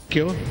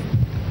you.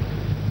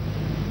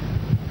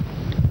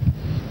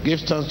 Give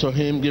thanks to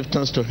him, give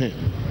thanks to him.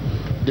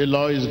 The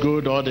Lord is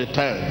good all the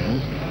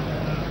time.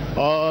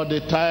 All the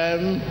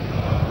time.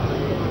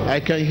 I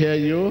can hear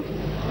you.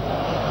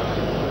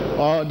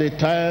 All the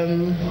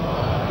time.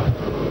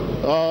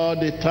 All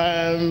the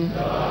time.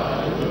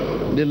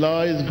 The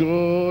Lord is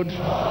good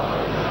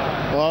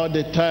all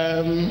the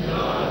time.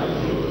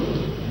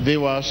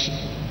 Viewers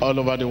all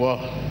over the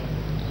world.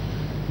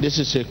 This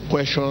is a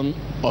question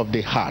of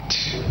the heart.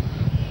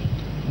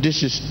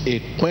 This is a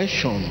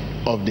question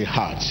of the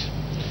heart.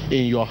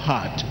 In your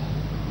heart,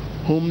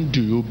 whom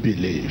do you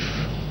believe?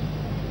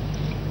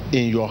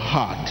 In your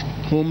heart,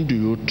 whom do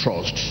you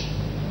trust?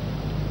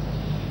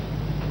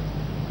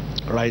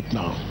 Right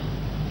now.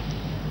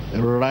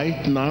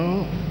 Right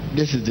now,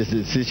 this is the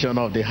decision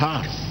of the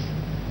heart.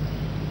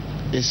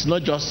 It's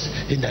not just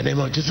in the name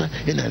of Jesus,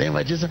 in the name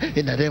of Jesus,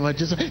 in the name of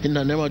Jesus, in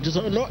the name of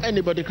Jesus. No,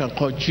 anybody can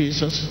call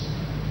Jesus.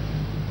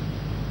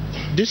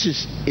 This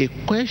is a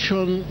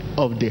question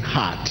of the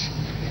heart.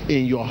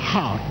 In your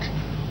heart,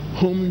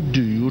 whom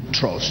do you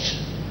trust?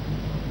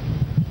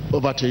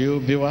 Over to you,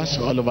 viewers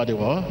all over the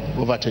world.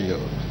 Over to you.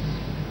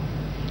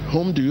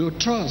 Whom do you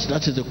trust?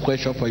 That is the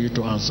question for you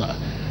to answer.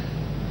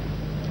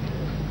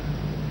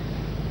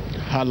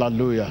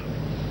 Hallelujah.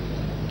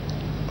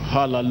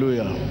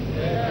 Hallelujah.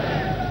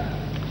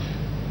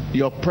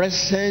 Your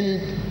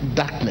present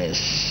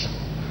darkness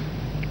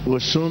will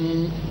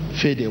soon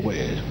fade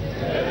away.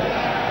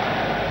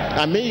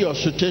 I mean, your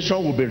situation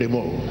will be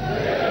removed.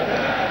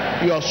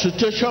 Your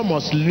situation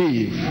must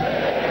leave.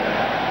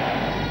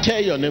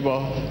 Tell your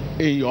neighbor,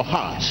 in your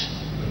heart,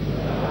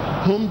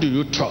 whom do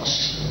you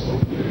trust?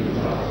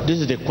 This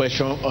is the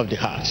question of the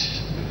heart.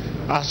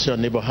 Ask your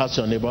neighbor,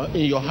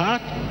 in your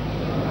heart,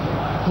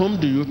 whom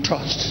do you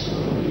trust?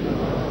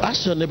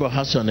 Ask your neighbor,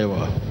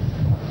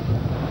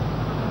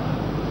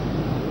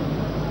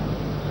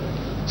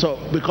 So,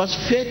 because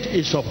faith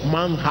is of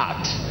man's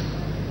heart.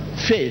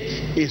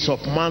 Faith is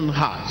of man's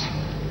heart.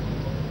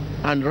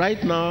 And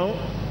right now,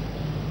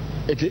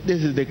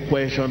 this is the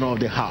question of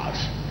the heart.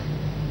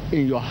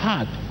 In your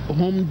heart,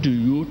 whom do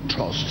you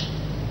trust?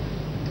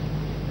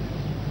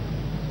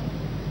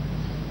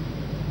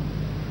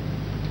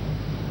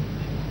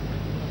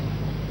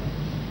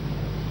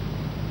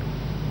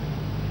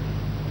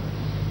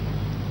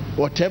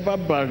 Whatever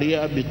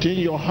barrier between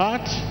your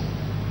heart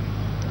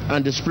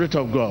and the Spirit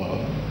of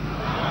God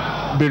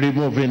be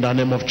removed in the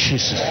name of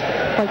Jesus.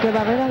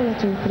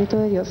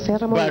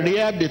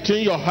 Barrier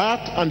between your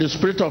heart and the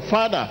Spirit of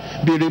Father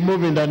be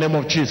removed in the name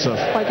of Jesus.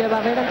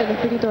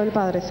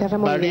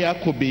 Barrier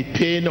could be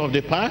pain of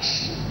the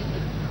past,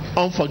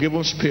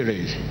 unforgiving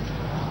spirit.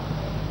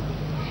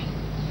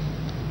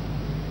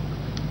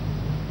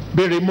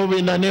 Be removed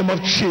in the name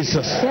of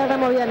Jesus.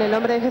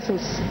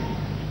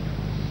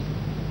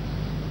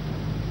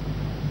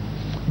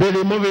 Be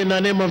removed in the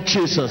name of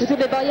Jesus.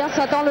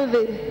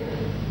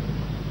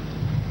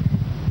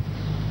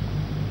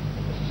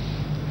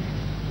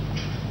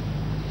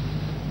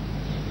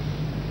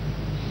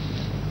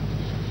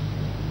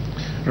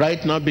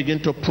 Right now, begin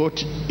to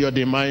put your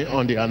demand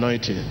on the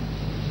anointing.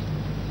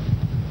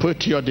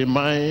 Put your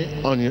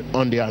demand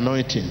on the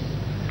anointing.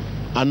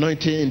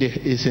 Anointing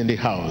is in the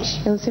house.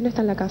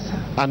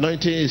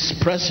 Anointing is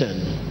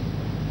present.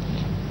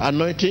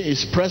 Anointing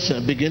is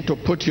present. Begin to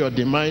put your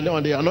demand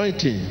on the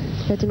anointing.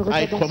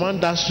 I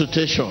command that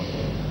situation.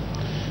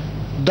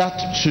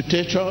 That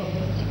situation,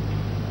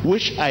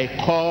 which I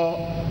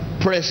call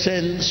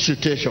present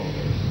situation,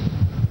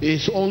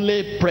 is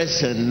only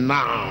present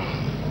now.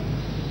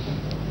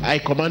 I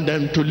command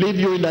them to leave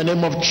you in the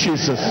name of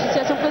Jesus.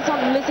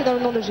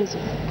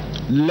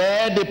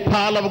 Let the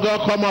power of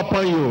God come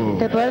upon you.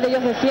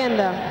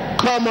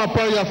 Come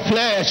upon your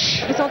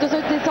flesh.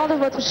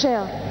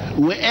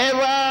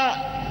 Wherever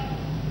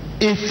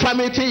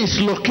infirmity is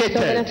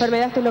located,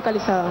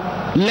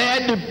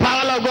 let the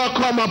power of God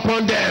come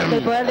upon them.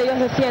 In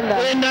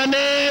the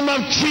name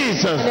of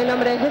Jesus.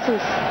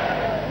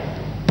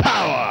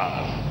 Power.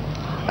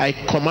 I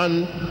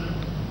command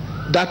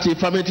that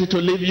infirmity to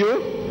leave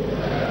you.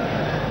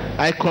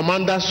 I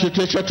command that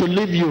situation to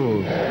leave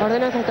you.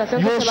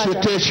 Your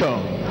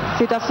situation.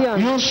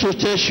 Your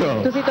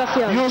situation.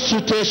 Your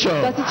situation.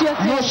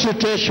 Your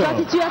situation.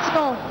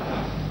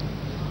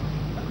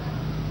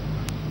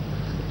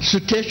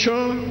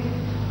 Situation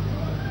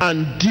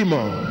and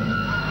demon.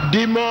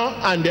 Demon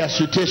and their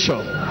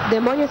situation.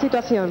 Demonio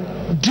situación.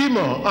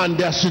 Demon and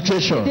their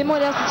situation.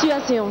 Demonio la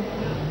situación.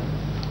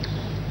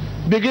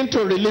 Begin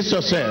to release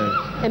yourself.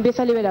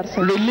 Empieza a liberarse.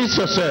 Release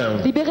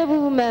yourself.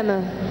 Libérez-vous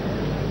vous-même.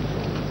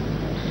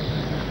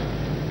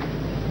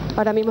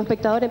 Ahora mismo,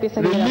 espectador, empieza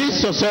a liberarse.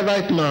 Release yourself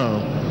right now.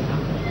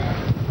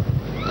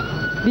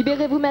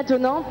 Libérez-vous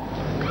maintenant.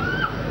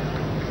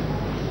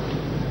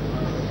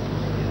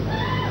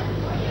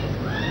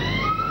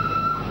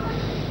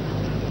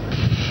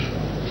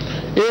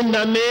 In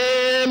the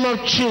name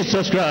of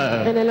Jesus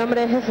Christ. En el nombre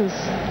de Jesús.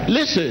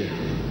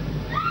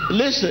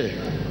 Listen.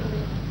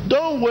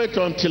 Don't wait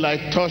until I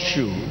touch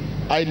you.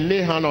 I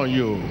lay hand on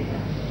you.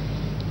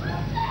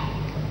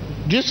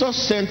 Jesus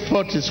sent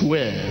forth his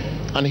word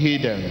and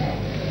healed them.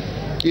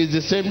 He's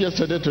the same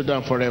yesterday, today,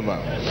 and forever.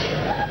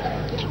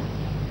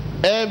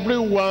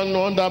 Everyone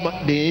under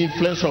the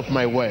influence of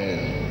my word,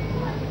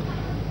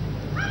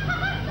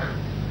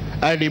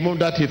 I remove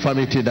that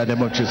infirmity in the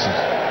name of Jesus.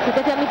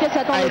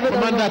 I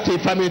command that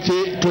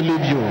infirmity to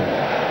leave you.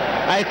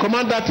 I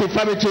command that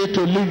infirmity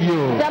to leave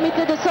you.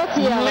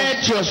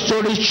 Let your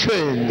story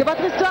change. Que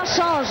votre histoire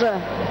change.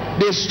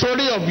 The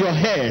story of your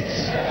head.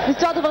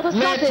 L'histoire de votre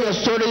Let santé. your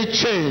story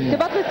change. Que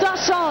votre histoire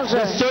change.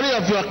 The story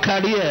of your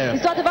career.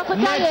 L'histoire de votre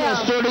Let your carrière.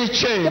 story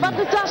change. Que votre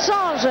histoire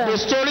change. The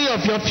story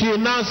of your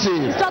finances.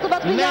 L'histoire de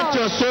votre Let finance.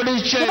 your story Que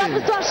votre change.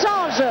 histoire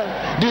change.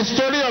 The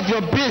story of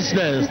your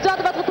business. L'histoire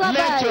de votre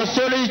Let your travail.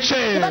 story Que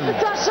change. votre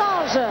histoire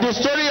change. The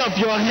story of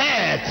your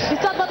head.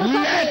 L'histoire de votre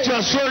Let santé.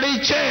 your story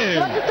Que change.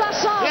 votre histoire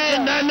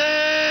change. In the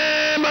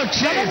name of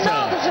Dans le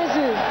nom de Jesus.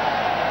 Jésus.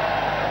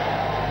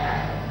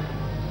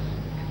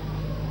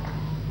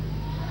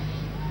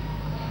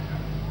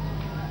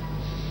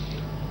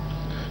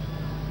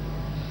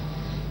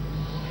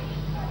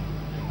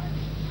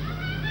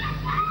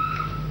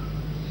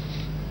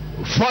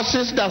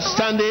 Forces that are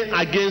standing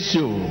against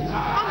you,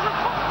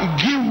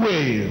 give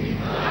way,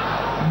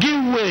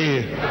 give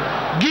way,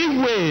 give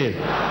way,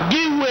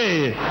 give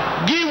way,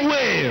 give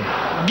way,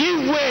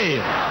 give way,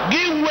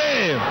 give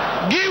way,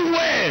 give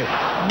way,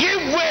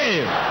 give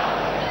way.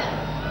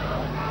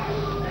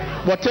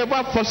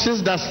 Whatever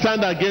forces that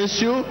stand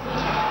against you,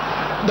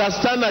 that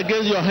stand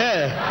against your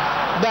hair,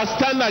 that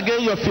stand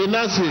against your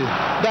finances,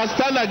 that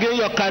stand against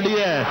your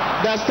career,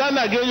 that stand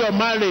against your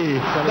marriage,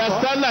 that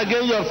stand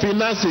against your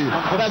finances,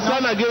 that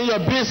stand against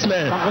your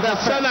business, that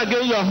stand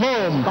against your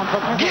home.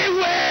 Give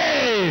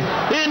way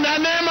in the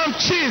name of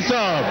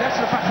Jesus.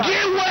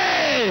 Give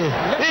way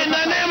in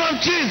the name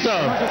of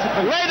Jesus.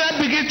 Let that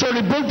begin to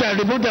rebuke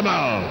them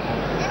out.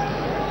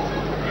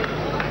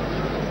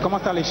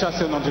 Commence à les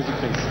chasser au nom de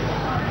Jésus-Christ.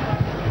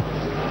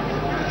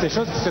 Ces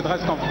choses qui se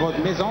dressent contre votre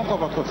maison,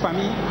 contre votre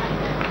famille,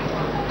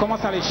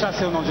 commence à les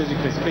chasser au nom de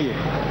Jésus-Christ. Priez.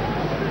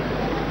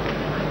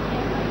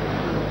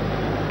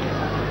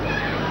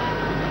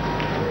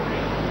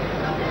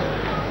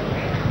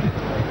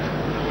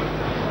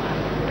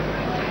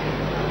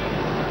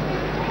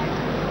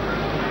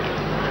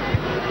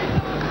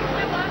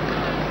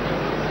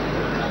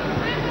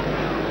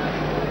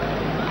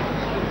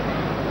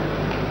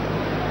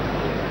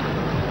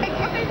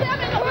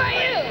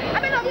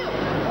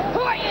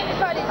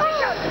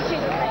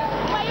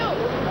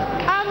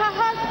 I'm her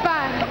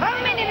husband. How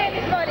many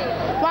babies, Lord?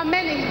 One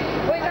many.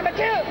 Who is number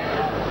 2?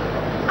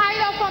 I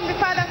know from the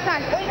father's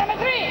side. Who is number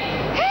 3?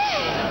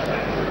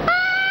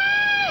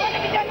 What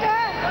have you done to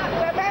her?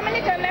 To her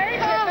family, to her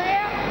marriage, to her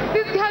career?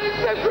 This girl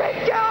is a great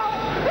girl.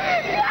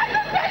 She has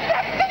the best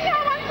destiny.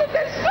 I want to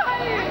destroy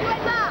it.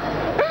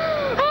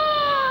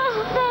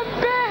 From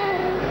bed.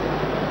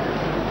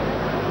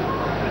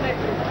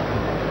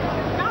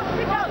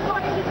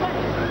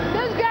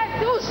 This girl is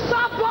too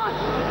stubborn.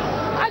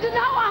 I do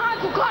not want her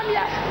to come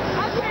here.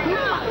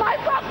 My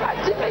prophet,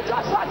 Jimmy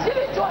Joshua.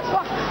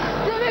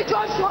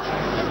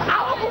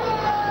 I'll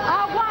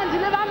go and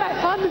deliver my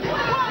family.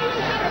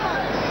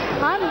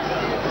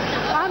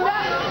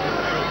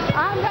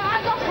 I'm the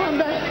adult from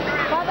the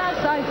father's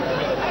side.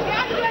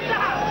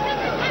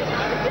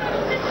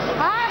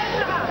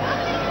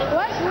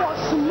 When she was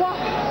small.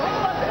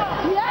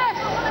 Yes.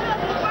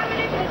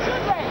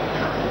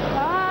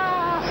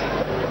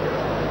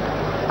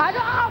 I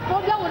don't have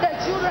problem with the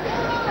children.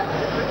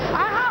 I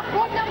have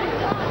problem with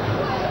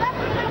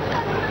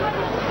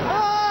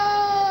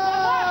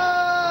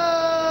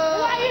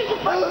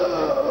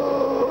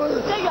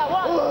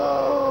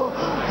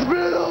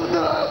Spirit of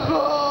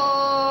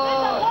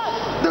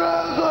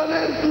dragon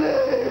and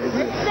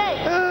snakes.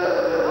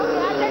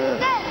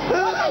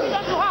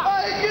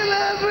 I kill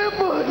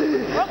everybody.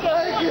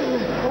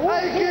 I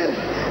kill,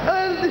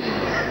 and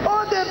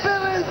all the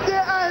parents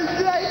there, and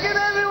I kill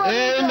everyone.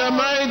 In the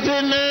mighty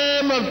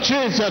name of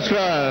Jesus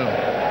Christ.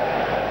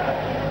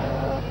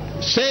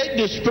 Say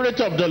the Spirit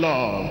of the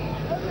Lord.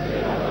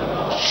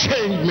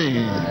 Change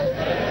me.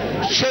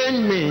 Change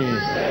me.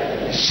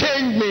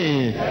 Change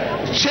me.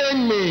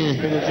 Change me.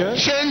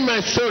 Change my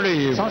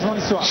story. Change mon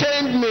histoire.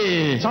 Change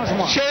me.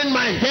 Change-moi. Change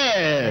my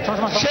hair. Change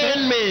ma santé.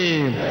 Change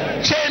me.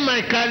 Change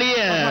my career.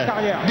 Change ma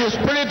carrière. The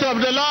Spirit of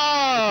the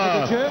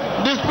Lord. Esprit de Dieu.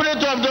 The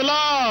Spirit of the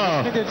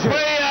Lord. Esprit de Dieu.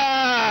 Prayer.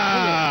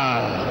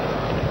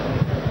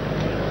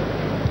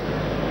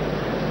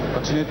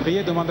 Continuez de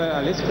prier, demandez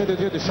à l'Esprit de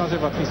Dieu de changer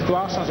votre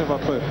histoire, changer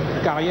votre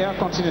carrière,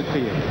 continuez de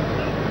prier.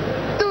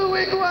 To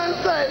weak one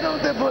side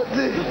of the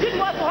body. Did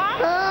what's wrong?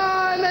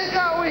 And I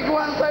can't weak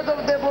one side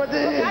of the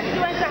body. How did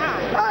you answer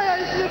her? I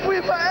sleep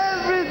with her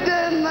every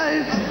day and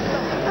night.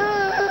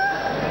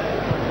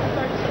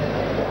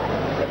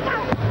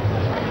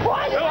 Who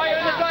are you? Who are you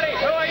in the body?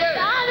 Who are you?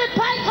 I'm a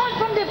python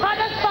from the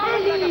father's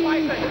family.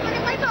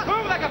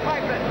 Move like a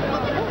python.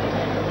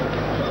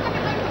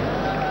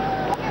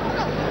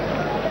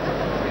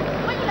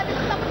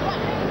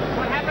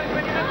 What happens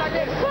when you look like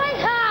this? Find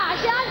her.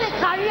 She has a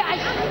career.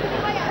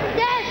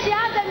 Yes, she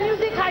has a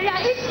music career.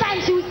 Each time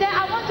time she will say,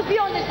 I want to be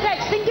on the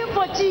stage singing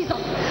for Jesus,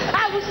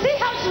 I will see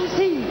how she will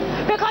sing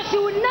because she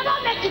will never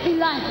make it in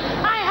life.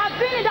 I have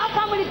been in that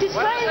family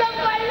destroying them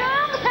for a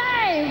long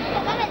time.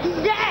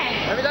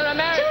 Yeah. Have you done a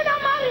marriage? She will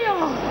not marry you.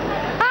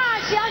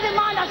 She has a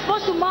man that's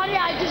supposed to marry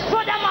her. I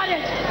destroy that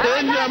marriage.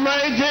 In the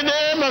mighty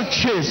name of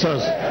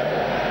Jesus,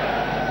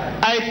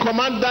 I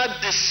command that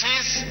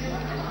disease,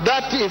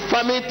 that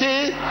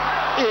infirmity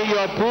in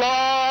your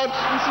blood,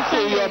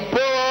 in your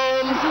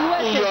bones,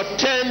 in your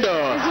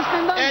tendon,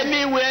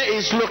 anywhere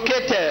is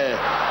located,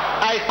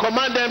 I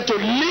command them to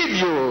leave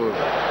you.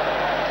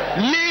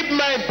 Leave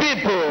my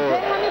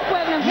people.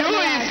 You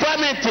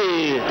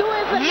infirmity,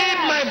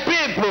 leave my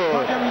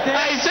people.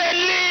 I say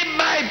leave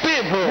my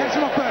people.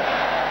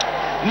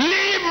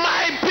 Leave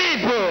my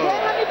people.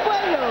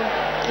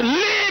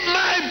 Leave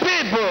my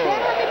people.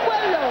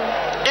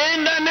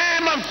 In the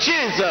name of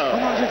Jesus.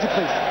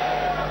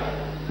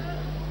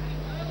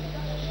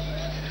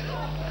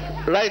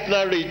 Right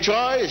now,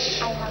 rejoice.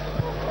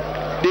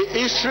 The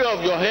history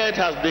of your head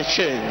has been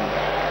changed.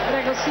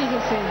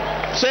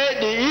 Regocíjese. Say,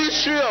 the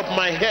history of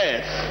my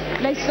head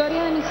La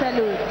historia de mi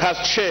salud has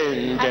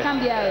changed. ha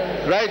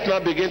cambiado. Right now,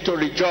 begin to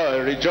rejoice,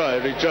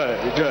 rejoice, rejoice,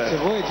 C'est rejoice.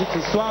 vous et dites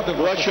l'histoire de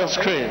Watch your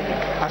votre screen.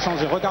 a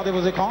changé. Regardez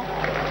vos écrans.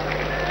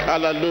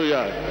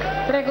 Hallelujah.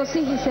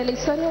 Regocíjese. La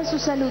historia de su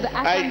salud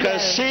ha I can cambiado.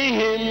 see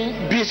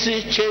him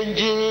busy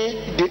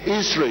changing the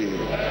history.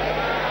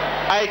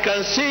 I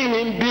can see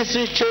him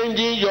busy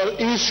changing your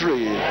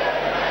history.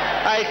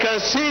 I can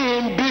see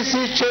him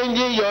busy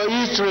changing your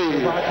history.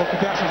 Vous être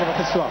occupé à changer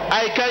votre histoire.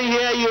 I can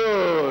hear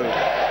you.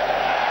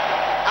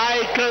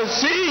 I can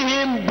see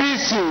him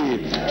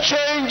busy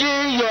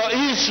changing your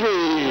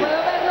history.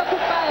 Puedo verlo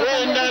ocupado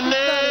In cambiando the su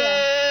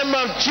historia. name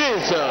of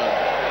Jesus.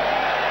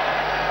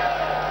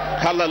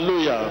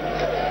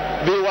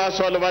 Hallelujah. Viewers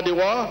all over the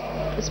world,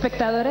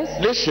 Espectadores,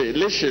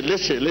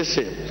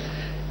 listen.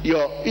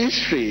 Your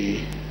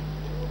history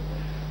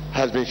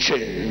has been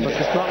changed. Votre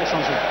histoire est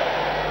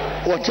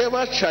changée.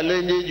 Whatever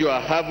challenges you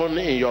are having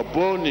in your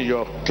bone, in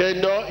your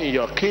tendon, in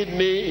your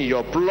kidney, in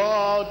your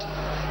blood,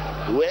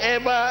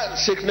 wherever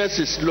sickness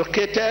is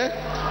located,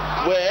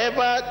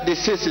 wherever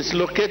disease is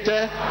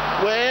located,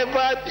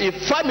 wherever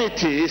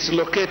infirmity is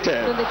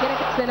located, donde quiera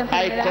que esté la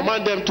I enfermedad,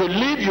 command them to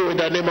leave you in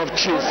the name of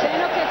Jesus.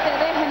 ordeno que te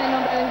dejen en el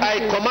nombre de I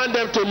Jesús. command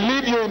them to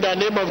leave you in the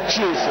name of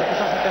Jesus.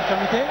 Cette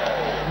infirmité,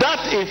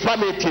 That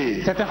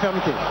infirmity, cette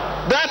infirmité,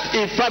 that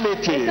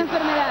infirmity, Esta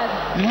enfermedad,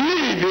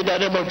 leave in the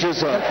name of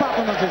Jesus. elle part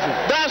au nom de Jésus.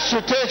 That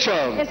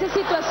situation, esa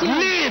situación,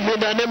 leave in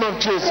the name of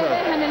Jesus. se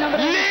deja en el nombre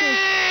de Leave Jesús.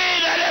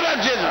 in the name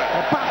of Jesus.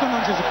 Elle part au nom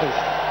de Jésus-Christ.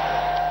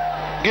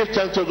 Give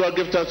thanks to God,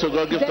 give thanks to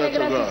God, give Dele thanks to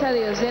gracias a God.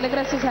 Dios, dele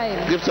gracias a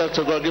Él. Give thanks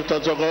to God, give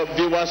thanks to God.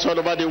 Viewers all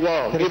over the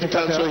world, give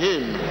thanks to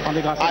Him.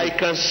 Rendez grâce à I lui.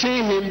 can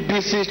see Him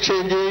busy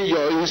changing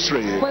your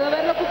history. Puedo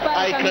verlo ocupado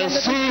I can cambiando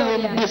su see Him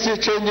historia. busy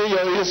changing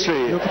your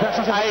history.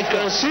 I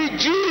can see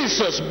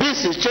Jesus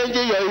busy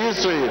changing your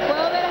history.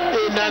 Puedo ver a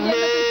Jesús In the cambiando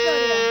su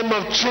historia. name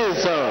of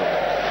Jesus.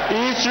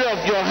 History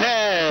of your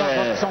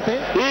hair.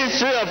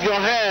 History of your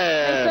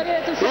hair.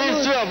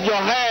 History of your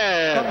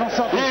hair.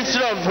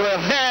 History of your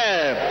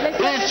hair.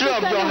 History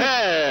of your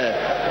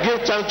hair.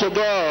 Give thanks to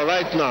God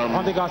right now.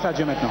 Rendez grâce à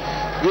Dieu maintenant.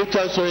 Give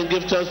thanks to Him,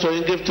 give thanks to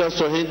Him, give thanks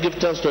to Him, give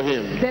thanks to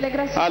Him. Dele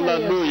gracias a Dios.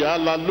 Hallelujah,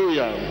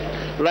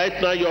 hallelujah. Right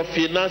now, your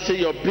finances,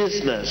 your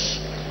business,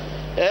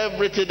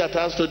 everything that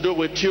has to do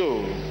with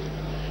you,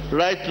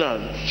 right now,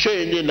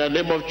 change in the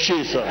name of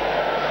Jesus.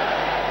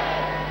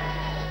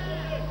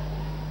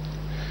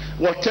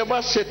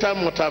 Whatever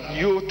Satan might have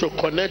used to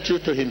connect you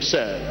to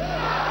himself,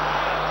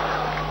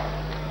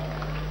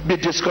 be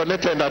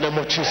disconnected in the name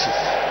of Jesus.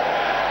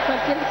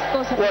 Cualquier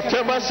cosa que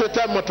Whatever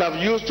Satan might have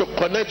used to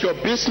connect your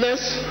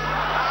business,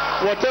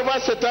 whatever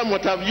Satan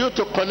might have used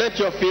to connect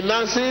your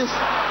finances,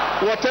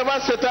 whatever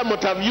Satan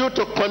might have used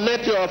to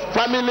connect your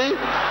family,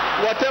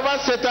 whatever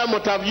Satan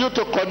might have used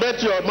to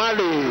connect your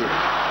marriage,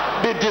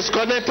 be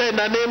disconnected in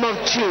the name of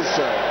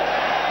Jesus.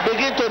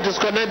 Begin to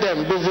disconnect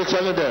them,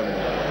 disconnect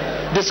them.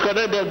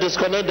 Disconnect them,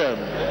 disconnect them.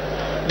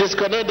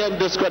 Disconnect them,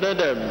 disconnect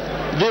them.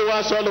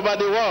 Viewers all over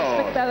the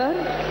world.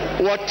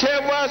 espectador,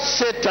 Whatever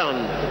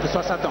Satan, Que ce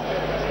soit Satan.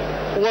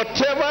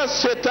 whatever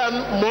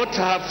Satan might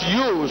have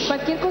used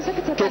cualquier cosa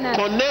que to Satanás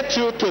connect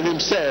you to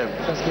himself,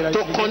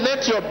 to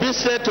connect your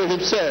business to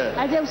himself,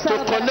 to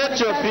connect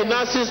your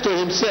finances to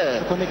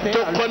himself,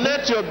 to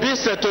connect your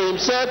business to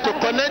himself, to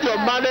connect your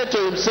marriage to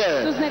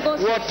himself.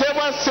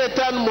 Whatever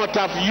Satan might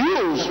have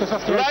used,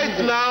 right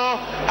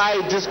now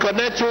I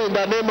disconnect you in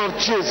the name of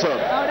Jesus.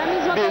 ahora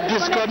mismo Be te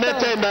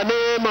disconnected in desconecto. the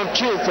name of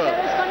Jesus.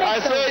 I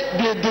say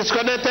be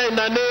disconnected in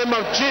the name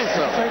of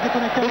Jesus. Soyez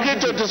déconnectés au nom Begin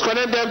de to Jésus.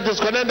 disconnect them,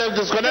 disconnect them,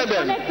 disconnect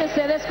them.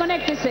 Desconéctese,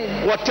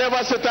 desconéctese. Whatever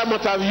Satan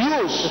might have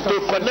used to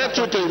connect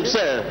you to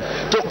himself,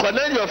 to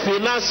connect your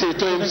finances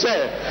to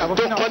himself,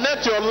 to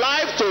connect your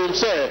life to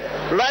himself,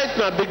 right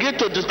now begin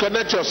to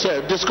disconnect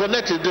yourself.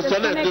 Disconnect it,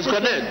 disconnect,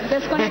 disconnect.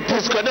 Be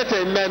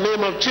disconnected in the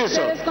name of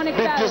Jesus.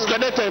 Be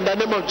disconnected in the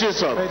name of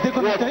Jesus.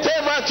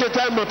 Whatever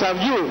Satan might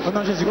have used,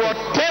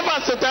 whatever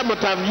Satan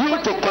might have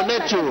used to Cualquier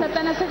connect cosa que you,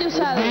 Satanás haya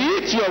usado, be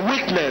it your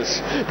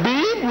weakness. Be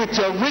it with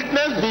your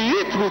weakness, be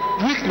it with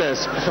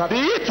weakness,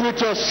 be it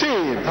with your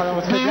sin,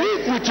 be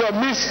it with your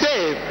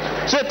mistake.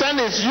 Satan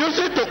is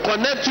using to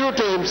connect you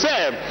to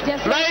himself.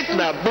 Right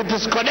now, be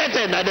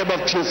disconnected in the name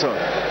of Jesus.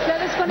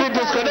 Be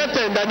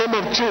disconnected in the name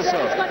of Jesus.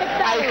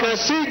 I can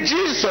see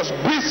Jesus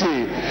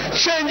busy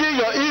changing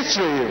your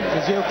history.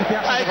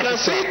 I can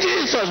see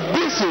Jesus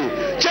busy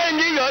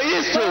changing your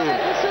history,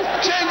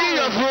 changing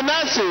your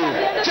finances,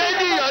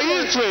 changing your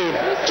history,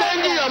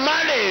 changing your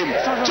money,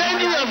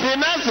 changing your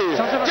finances,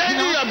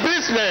 changing your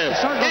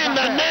business. In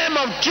the name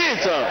of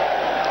Jesus,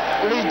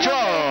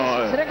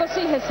 rejoice.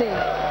 Regocíjese.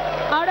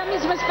 Ahora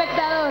mismo,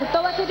 espectador,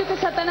 todo aquello que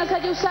Satanás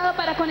haya usado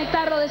para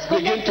conectarlo,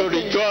 Begin to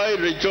desconéctese.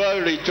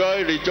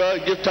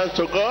 rejoice. Give thanks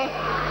to God.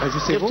 Give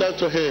Réjouissez-vous. thanks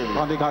to Him.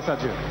 Rendez grâce à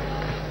Dieu.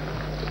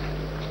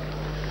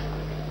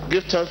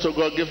 Give thanks to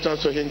God. Give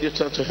thanks to Him. Give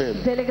thanks to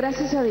Him. Dele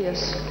gracias a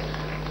Dios.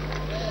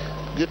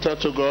 Give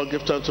thanks to God.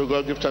 Give thanks to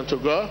God. Give thanks to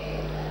God.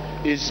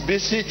 He's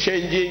busy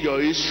changing your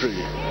history,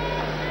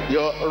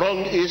 your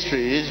wrong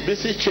history. He's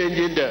busy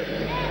changing them.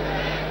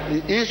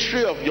 The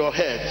history of your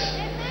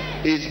health.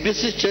 He's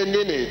busy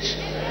changing it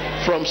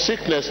from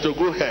sickness to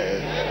good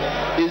health.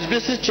 He's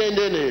busy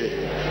changing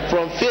it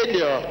from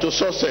failure to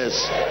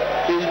success.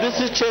 He's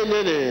busy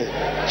changing it.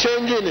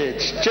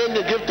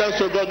 Give thanks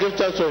to God. Give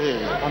thanks to Him.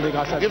 Rendez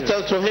grâce à Give Dieu.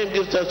 thanks to Him.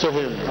 Give thanks to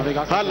Him.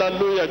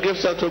 Hallelujah. Give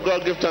thanks to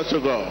God. Give thanks to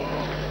God.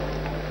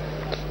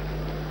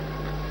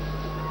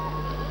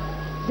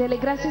 Dele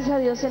gracias a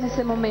Dios en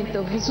este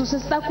momento. Jesús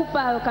está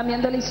ocupado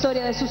cambiando la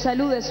historia de su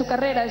salud, de su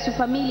carrera, de su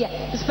familia.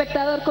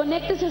 Espectador,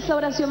 conéctese a esta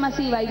oración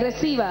masiva y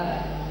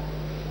reciba.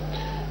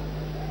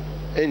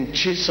 In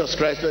Jesus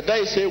Christ,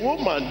 there is a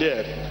woman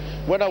there.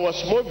 When I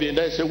was moving,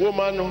 there is a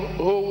woman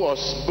who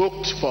was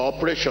booked for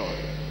operation.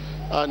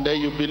 And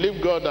you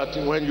believe God that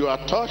when you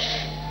are touched,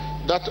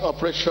 that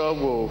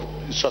operation will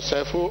be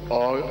successful,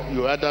 or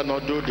you either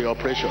not do the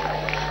operation.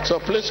 So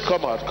please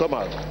come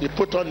out. You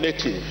put on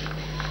native.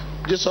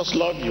 Jesus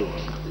loves you.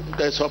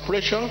 There's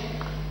operation.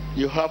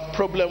 You have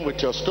problem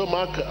with your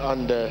stomach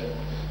and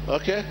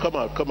okay, come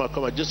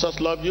on. Jesus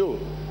loves you.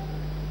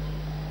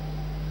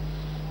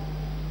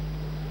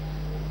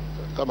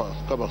 Come on.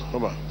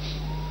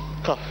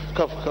 Come.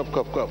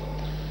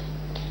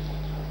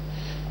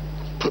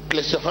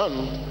 Place your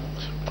hand.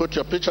 Put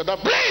your picture down.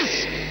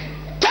 Please.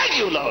 Thank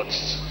you, Lord.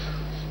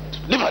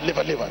 Live.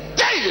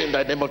 Thank you in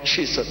the name of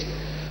Jesus.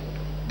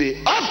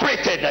 Be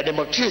operated in the name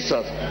of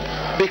Jesus.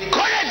 Be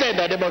connected in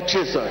the name of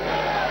Jesus.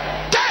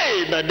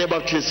 Die in the name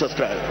of Jesus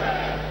Christ.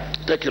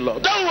 Thank you,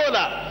 Lord. Don't hold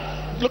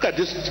up. Look at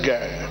this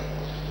girl.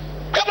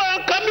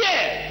 Come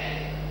here.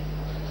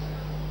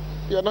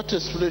 You're not a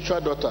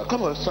spiritual daughter.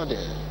 Come on, stand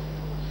there.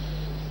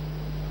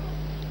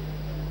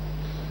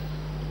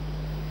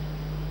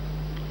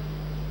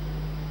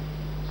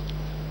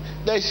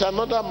 There is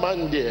another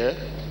man there.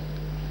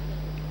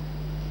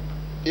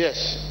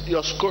 Yes,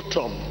 your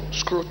scrotum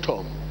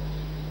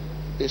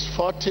is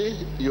 40.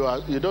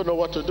 You don't know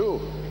what to do.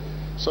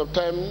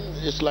 Sometimes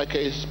it's like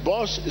his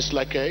boss. It's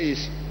like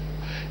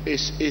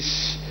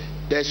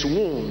there's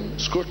wound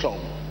scrotum.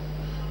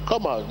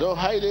 Come on, don't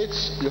hide it.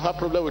 You have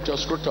problem with your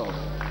scrotum.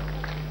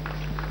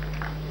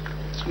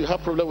 You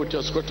have problem with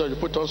your scrotum. You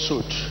put on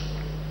suit.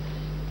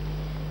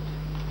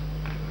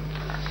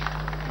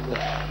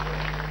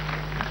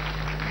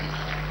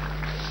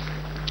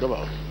 Come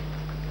on.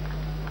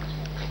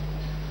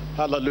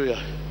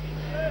 Hallelujah.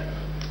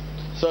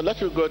 So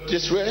let me go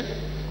this way.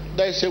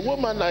 There is a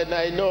woman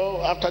I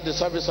know. After the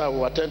service, I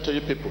will attend to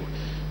you people.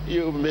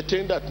 You may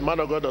think that man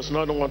of God does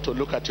not want to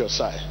look at your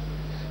side.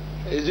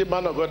 Is it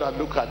man of God that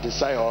look at the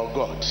side or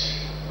God?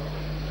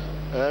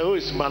 Who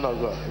is man of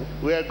God?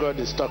 Where God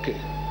is talking.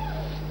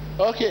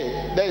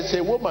 Okay, there is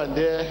a woman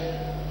there.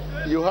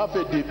 You have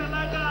a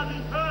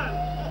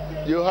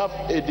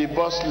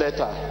divorce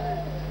letter.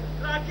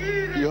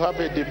 You have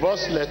a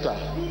divorce letter.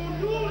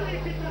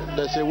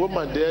 There's a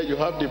woman there. You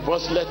have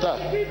divorce letter.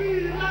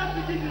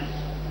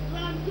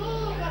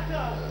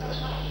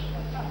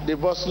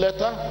 Divorce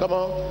letter. Come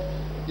on.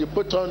 You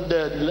put on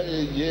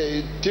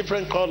the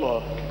different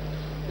color,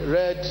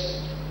 red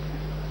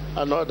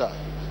and other.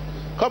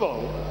 Come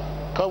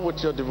on. Come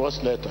with your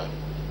divorce letter.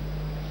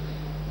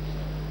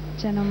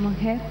 Llama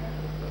mujer.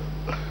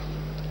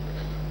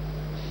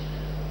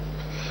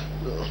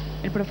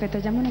 El profeta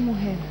llama a una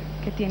mujer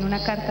que tiene una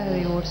carta de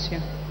divorcio.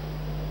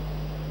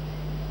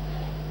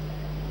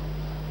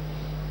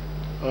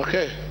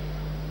 Okay.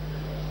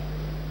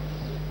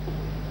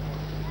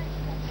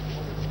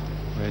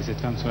 Ouais, cette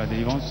femme sur la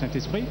délivrance du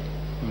Saint-Esprit,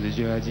 comme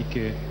Dieu a dit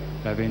qu'elle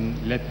avait une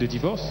lettre de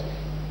divorce.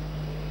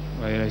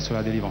 Ouais, elle est sur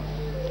la délivrance.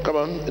 Come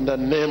on, in the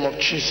name of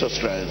Jesus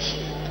Christ.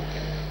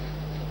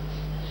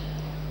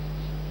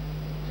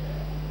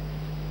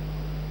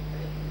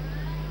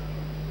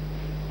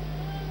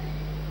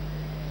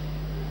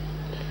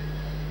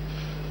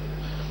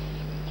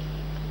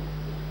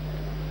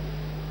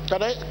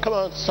 Can I come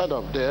on, stand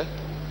up there?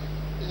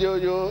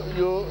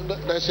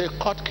 There's a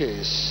court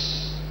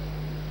case.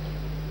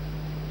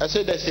 I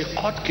said there's a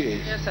court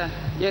case. Yes, sir.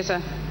 Yes,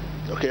 sir.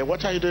 Okay,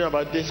 what are you doing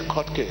about this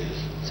court case?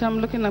 So I'm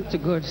looking up to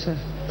God, sir.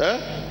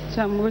 Eh?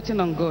 So I'm waiting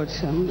on God,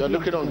 sir. You're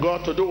looking on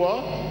God to do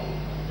what?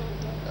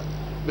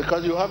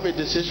 Because you have a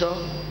decision.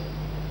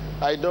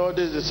 I know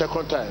this is the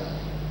second time.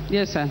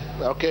 Yes, sir.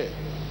 Okay.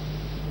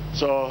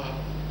 So,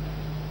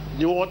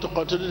 you want to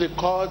continue the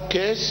court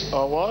case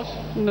or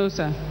what? No,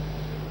 sir.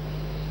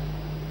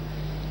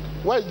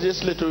 Where is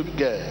this little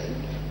girl?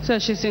 Sir,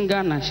 she's in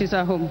Ghana. She's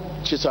at home.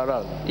 She's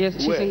around? Yes,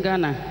 she's Where? in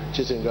Ghana.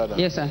 She's in Ghana?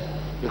 Yes, sir.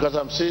 Because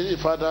I'm seeing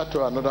father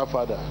to another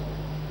father.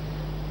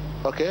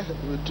 Okay?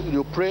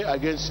 You pray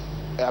against,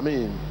 they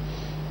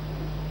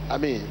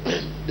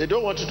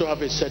don't want you to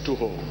have a settled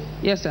home.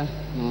 Yes, sir.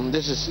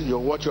 This is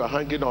what you are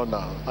hanging on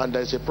now. And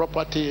there's a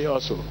property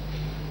also.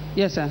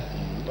 Yes, sir.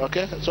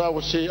 Okay? So I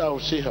will see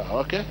her,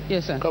 okay?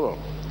 Yes, sir. Come on.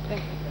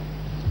 Thank you.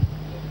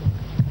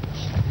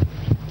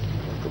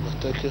 Come on,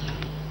 thank you.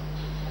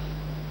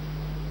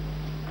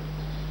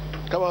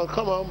 Come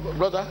on,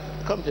 brother.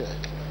 Come here.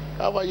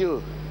 How are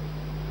you?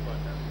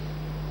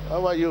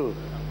 How are you?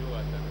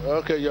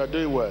 Okay, you are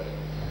doing well.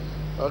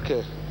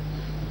 Okay.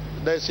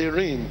 There's a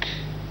ring.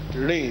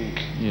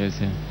 Yes,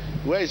 sir.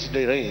 Where is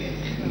the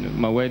ring?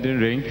 My wedding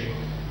ring.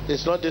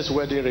 It's not this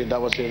wedding ring.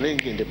 That was a ring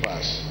in the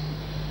past.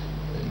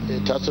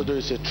 It has to do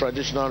with a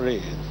traditional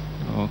ring.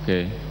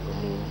 Okay.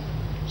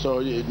 So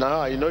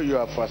now I know you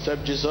have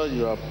accepted Jesus.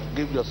 You have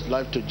given your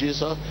life to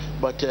Jesus.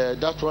 But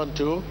that one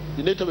too,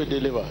 you need to be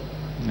delivered.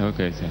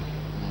 Okay, sir.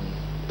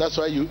 That's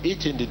why you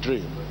eat in the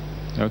dream.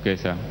 Okay,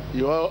 sir.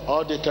 You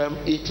all the time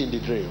eat in the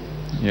dream.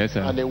 Yes,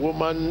 sir. And a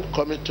woman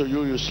coming to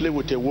you, you sleep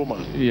with a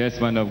woman. Yes,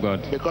 man of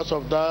God. Because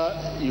of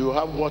that, you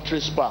have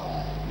watery sperm.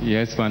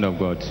 Yes, man of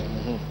God.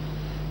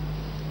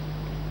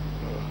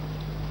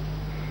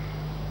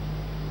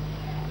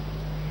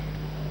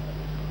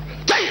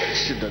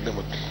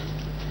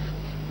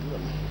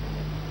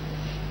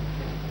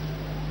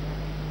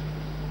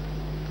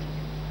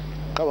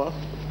 Come on.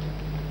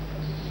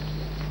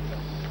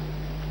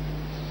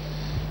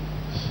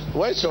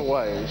 Where's your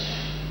wife?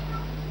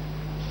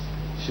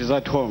 She's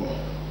at home.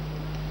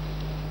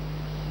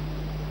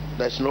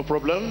 There's no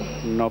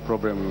problem? No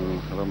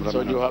problem.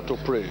 So you have to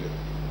pray.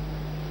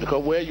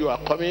 Because where you are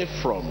coming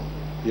from,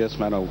 yes,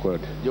 man of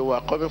God. You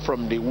are coming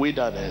from the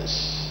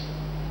wilderness.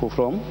 Who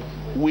from?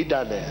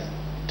 Wilderness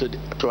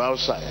to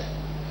outside.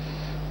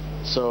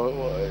 So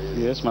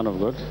yes, man of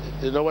God.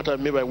 You know what I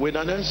mean by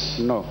wilderness?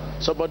 No.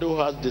 Somebody who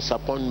has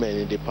disappointment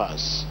in the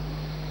past.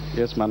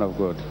 Yes, man of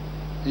God.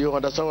 You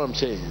understand what I'm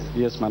saying?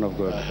 Yes, man of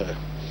God.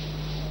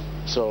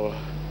 So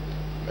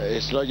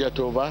it's not yet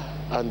over.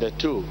 And the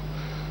two,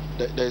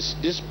 there's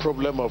this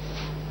problem of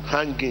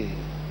hanging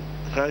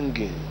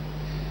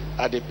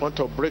at the point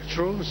of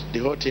breakthrough. The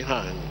whole thing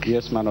hang.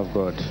 Yes, man of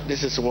God.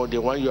 This is the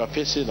one you are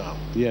facing now.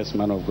 Yes,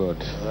 man of God.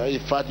 In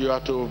fact, you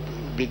have to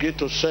begin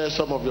to share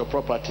some of your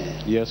property.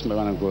 Yes,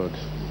 man of God.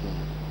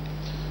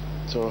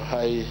 So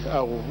I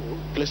will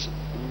please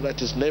write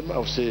his name.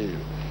 I'll say you.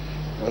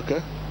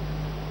 Okay.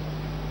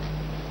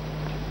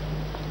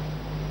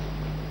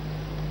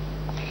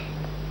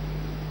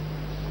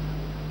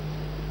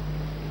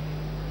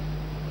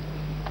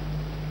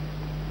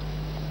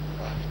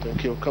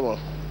 Thank you. Come on.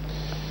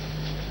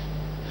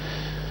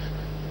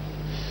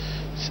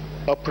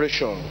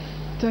 Operation.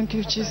 Thank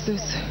you,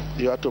 Jesus.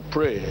 You have to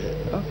pray.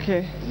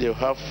 Okay. You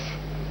have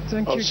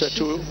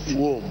unsettled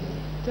womb.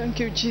 Thank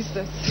you,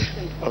 Jesus.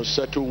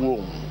 Unsettled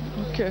womb.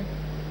 Okay.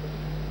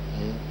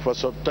 For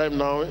some time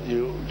now,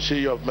 you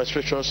see your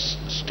menstruation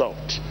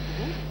stopped.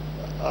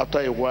 After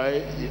a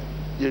while,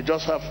 you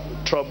just have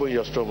trouble in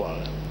your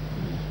stomach.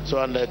 So,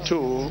 and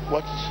two,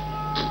 what?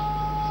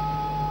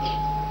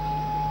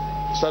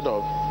 Stand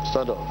up.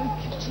 Stand up.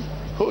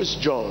 Who is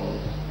John?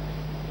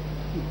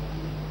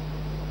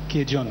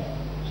 Qui est John?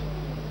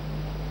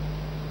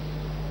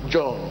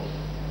 John.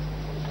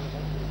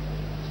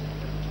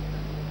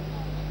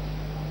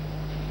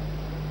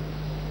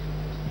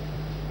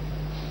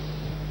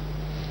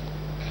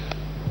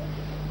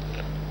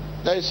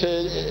 There is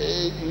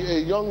a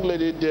young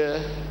lady there.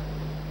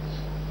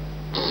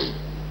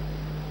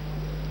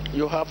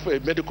 You have a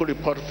medical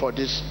report for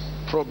this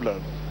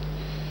problem.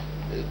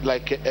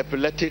 Like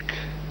epileptic.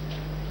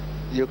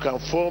 You can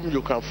foam,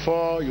 you can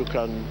fall, you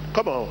can...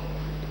 Come on.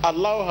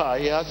 Allow her.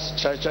 He has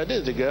Chinese. This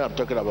is the girl I'm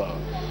talking about.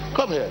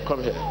 Come here.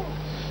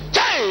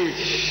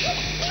 Change!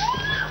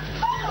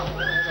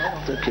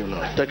 Thank you,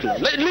 Lord. Thank you,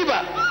 Lord. Leave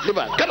her.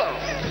 Come on.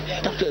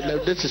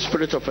 This is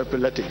spirit of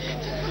epileptic.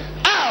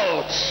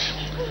 Out!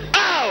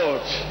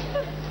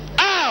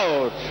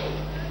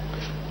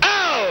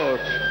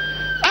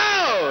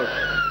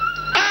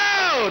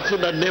 In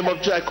the name of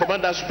Jesus, I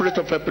command that spirit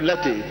of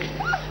epileptic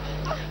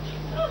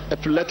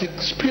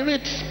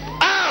spirit,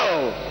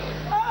 out!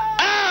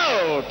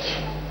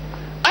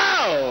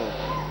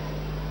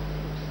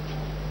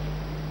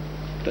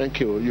 Thank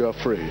you. You are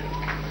free.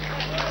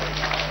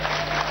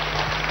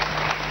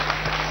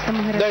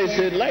 There is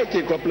a light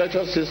in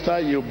complexion, sister.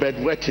 You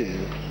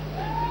bedwetting.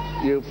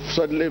 You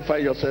suddenly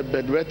find yourself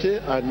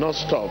bedwetting and not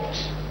stopped.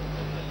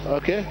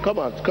 Okay, come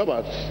out.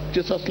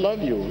 Jesus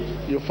loves you.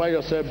 You find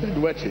yourself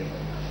bedwetting.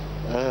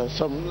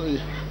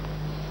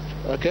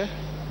 Okay?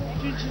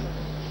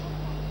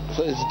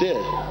 So it's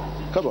there.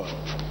 Come on.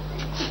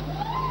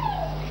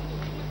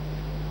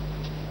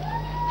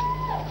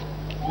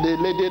 The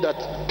lady that...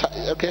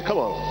 Okay, come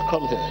on.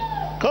 Come here.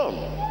 Come.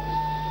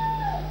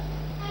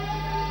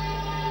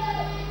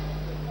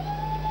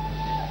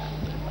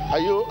 Are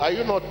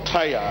you not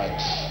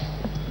tired?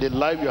 The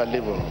life you are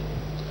living?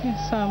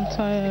 Yes, I'm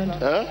tired.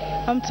 Huh?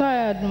 I'm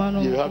tired, man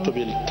of You God. have to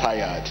be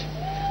tired.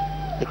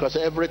 Because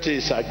everything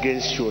is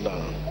against you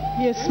now.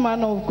 Yes,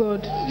 man of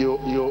God.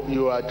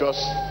 You are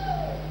just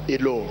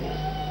alone.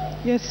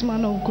 Yes,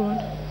 man of God.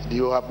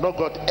 You have not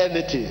got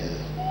anything.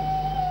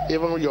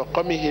 Even when you're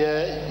coming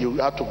here, you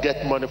have to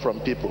get money from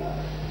people.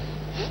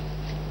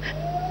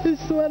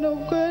 Yes, man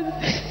of God.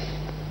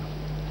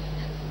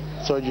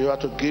 So you have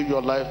to give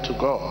your life to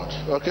God.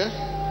 Okay?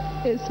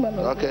 Yes, man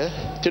of God. Okay.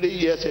 3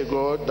 years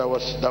ago, that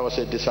was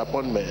a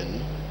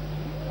disappointment.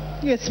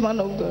 Yes, man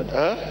of God.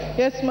 Huh?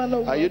 Yes, man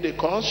of God. Are you the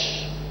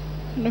cause?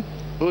 No.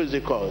 Who is the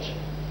cause?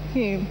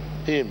 Him.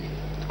 Him.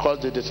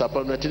 Caused the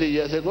disappointment 3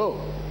 years ago.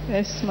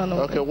 Yes, man of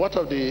Okay. God. What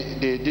of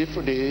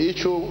the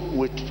issue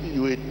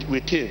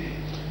with him?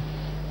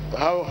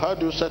 How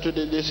do you settle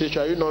this issue?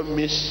 Are you not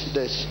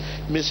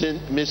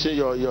missing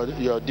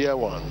your dear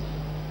one?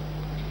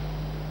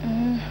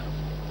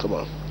 Come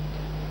on.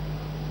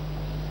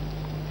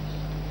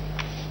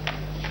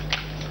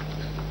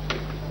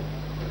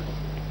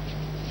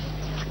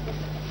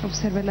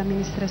 Observe la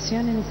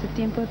administración en este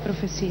tiempo de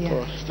profecía.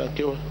 Oh, thank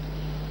you.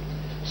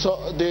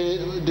 So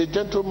the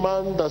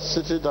gentleman that's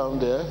sitting down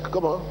there,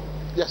 come on.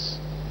 Yes.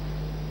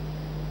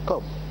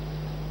 Come.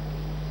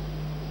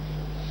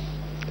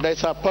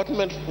 There's an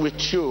appointment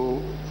with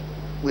you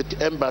with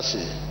the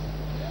embassy.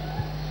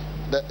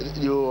 That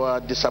you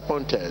are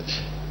disappointed.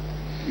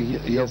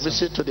 Your Yes,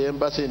 visit to the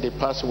embassy in the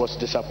past was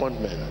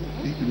disappointment.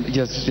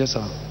 Yes,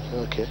 sir.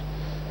 Okay.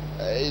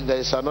 There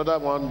is another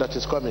one that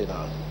is coming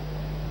now.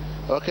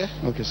 Okay?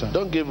 Okay, sir.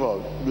 Don't give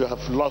up. You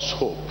have lost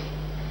hope.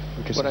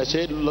 Okay, When sir. I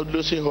say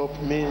losing hope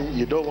means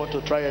you don't want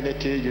to try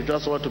anything, you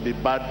just want to be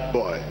bad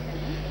boy.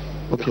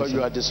 Okay, Because sir.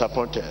 you are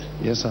disappointed.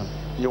 Yes, sir.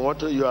 You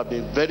have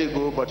been very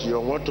good, but you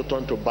want to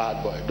turn to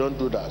bad boy. Don't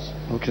do that.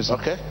 Okay, sir.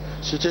 Okay?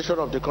 Situation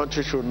of the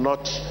country should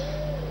not,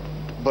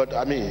 but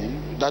I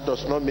mean, that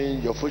does not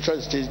mean your future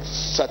is still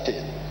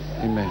certain.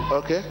 Amen.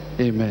 Okay?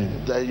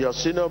 Amen. Your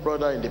senior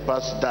brother in the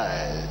past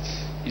died.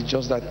 It's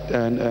just that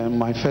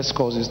my first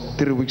cause is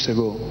 3 weeks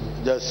ago.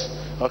 Just,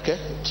 okay?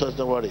 So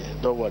don't worry.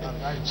 Don't worry.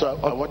 So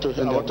I want to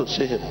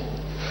see him.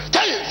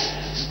 Tell him!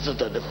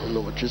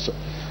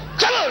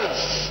 Come on!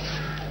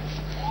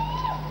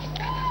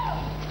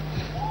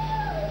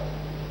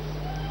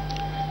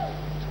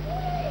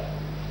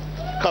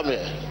 Come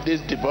here.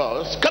 This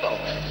divorce. Come on.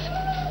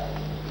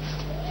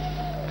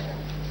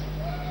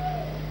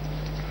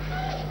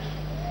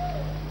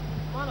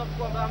 Man of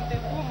God, I'm the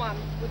woman.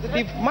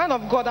 Man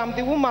of God, I'm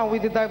the woman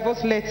with the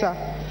divorce letter.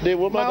 The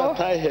woman that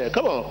tied here.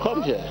 Come on,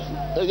 come here.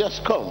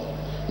 Just come.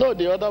 No,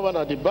 the other one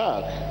at the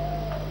back.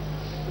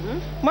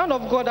 Man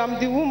of God, I'm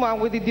the woman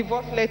with the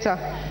divorce letter.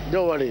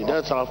 Don't worry.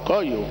 That's I'll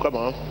call you. Come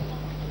on.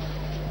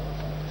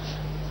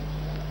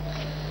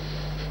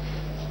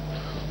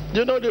 Do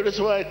you know the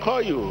reason why I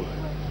call you?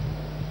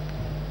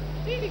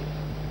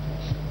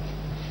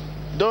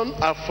 Don't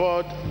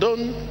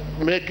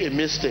make a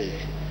mistake.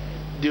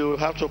 You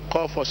have to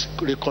call for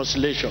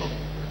reconciliation.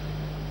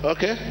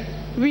 Okay?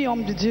 Oui,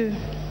 homme de Dieu.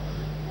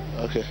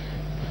 Okay.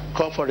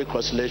 Call for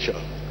reconciliation.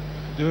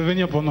 Je veux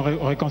venir pour une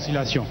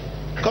réconciliation.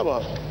 Come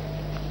on.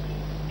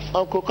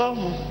 Uncle,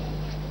 come.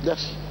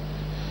 Yes.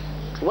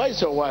 Where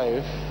is your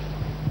wife?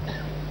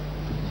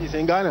 She's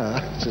in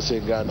Ghana. She's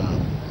in Ghana.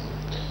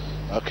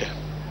 Okay.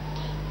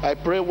 I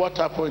pray what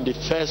happened in the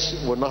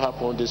first will not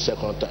happen the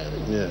second time.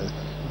 Yes.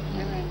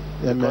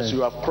 Because Amen.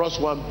 you have crossed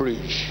one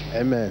bridge.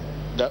 Amen.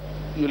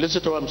 You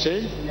listen to what I'm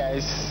saying?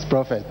 Yes,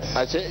 prophet.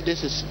 I say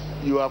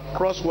you have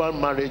crossed one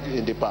marriage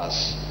in the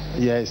past.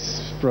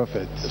 Yes,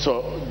 prophet.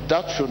 So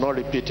that should not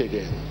repeat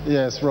again.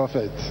 Yes,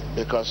 prophet.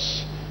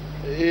 Because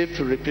if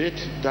you repeat,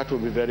 that will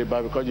be very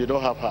bad because you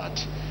don't have heart.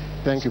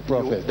 Thank you,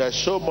 prophet. There's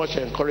so much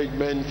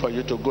encouragement for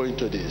you to go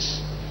into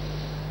this.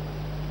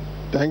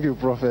 Thank you,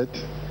 prophet.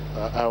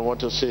 I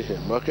want to see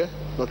him. Okay?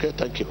 Okay,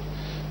 thank you.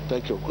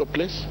 Thank you. Go,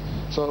 please.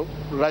 So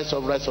rise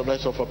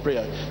up for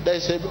prayer. There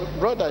is a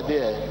brother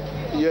there.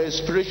 You're a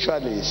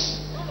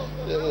spiritualist.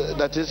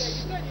 That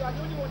is,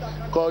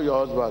 call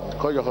your husband.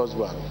 Call your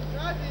husband.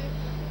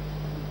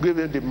 Give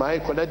him the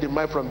mic. Collect the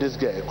mic from this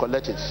guy.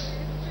 Collect it.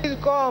 Please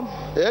come.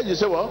 Yeah, you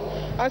say what?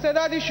 I said,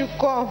 Daddy should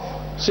come.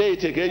 Say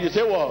it again. You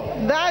say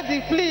what?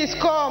 Daddy, please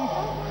come.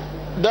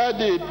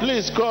 Daddy,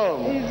 please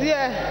come. He's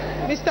here.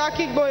 Mr.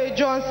 Kigboye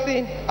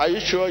Johnson. Are you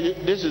sure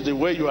this is the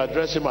way you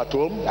address him at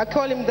home? I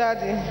call him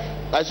Daddy.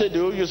 I said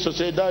you used to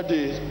say,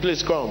 Daddy,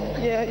 please come.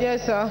 Yeah,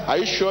 yes, sir. Are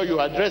you sure you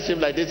address him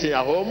like this in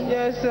your home?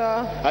 Yes, sir.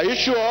 Are you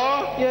sure?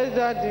 Yes,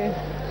 Daddy.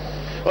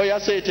 Oh, yeah,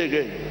 say it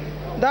again.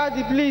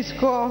 Daddy, please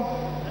come.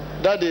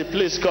 Daddy,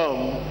 please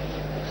come.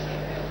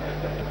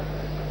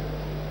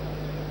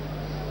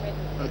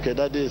 Okay,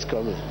 Daddy is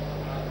coming.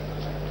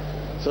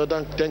 So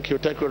thank you.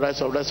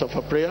 Rise up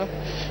for prayer.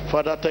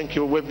 Father, thank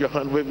you. Wave your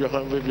hand, wave your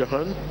hand, wave your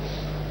hand.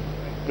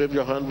 Wave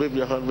your hand, wave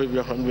your hand, wave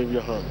your hand, wave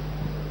your hand.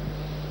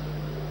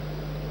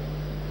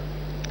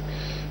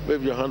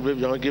 Wave your hand, wave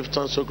your hand. Give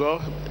thanks to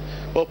God.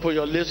 Open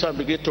your lips and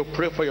begin to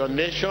pray for your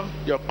nation,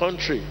 your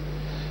country,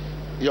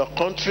 your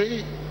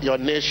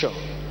nation.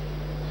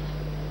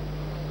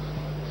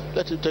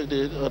 Let you take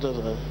the other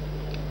side.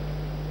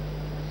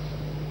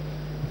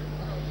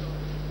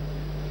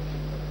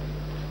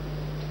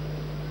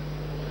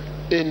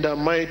 In the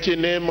mighty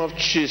name of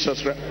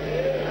Jesus Christ.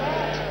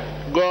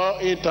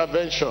 God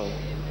intervention.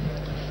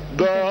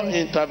 God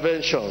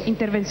intervention.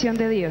 Intervención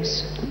de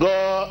Dios.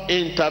 God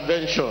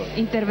intervention.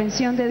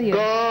 Intervención de Dios.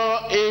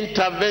 God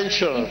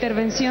intervention.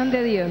 Intervención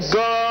de Dios.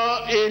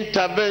 God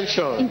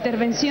intervention.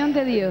 Intervención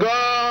de Dios.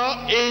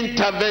 God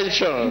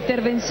intervention.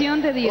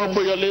 Intervención de Dios.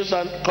 Open your lips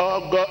and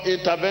call God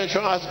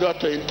intervention. Ask God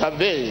to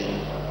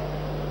intervene.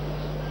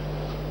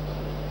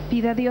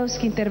 Pida a Dios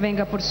que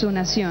intervenga por su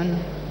nación.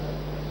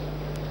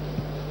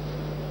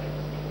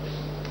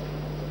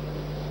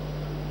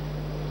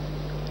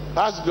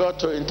 Ask God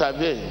to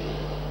intervene.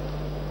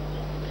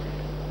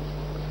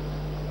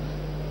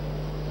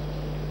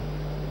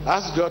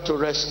 Ask God to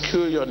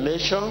rescue your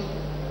nation,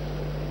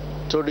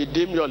 to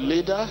redeem your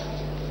leader,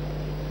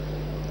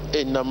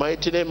 in the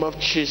mighty name of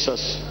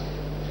Jesus.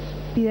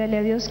 Pídale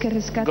a Dios que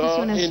rescate su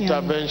God nación.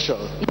 intervention.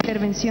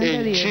 Intervención de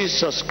In Dios.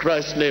 Jesus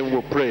Christ's name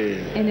we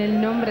pray. En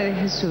el nombre de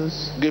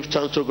Jesús. Give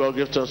thanks to God,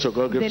 give thanks to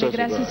God, give Dele thanks to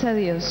gracias God. a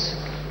Dios.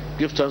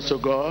 Give thanks to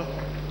God.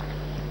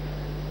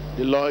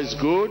 The Lord is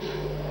good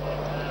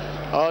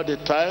all the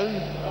time.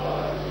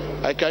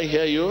 I can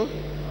hear you.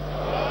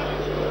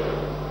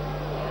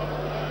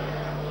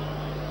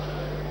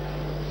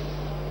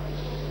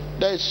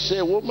 There's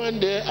a woman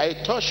there, I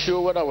touched you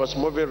when I was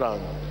moving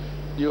around.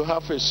 You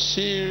have a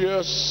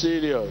serious.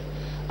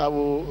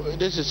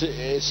 This is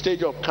a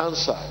stage of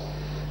cancer,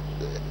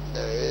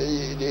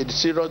 a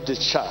serious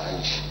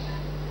discharge.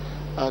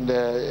 And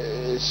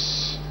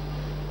it's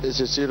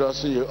a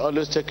serious, you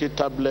always take a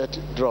tablet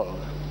drug.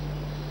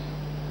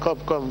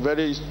 Come,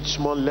 very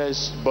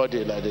smallest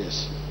body like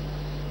this.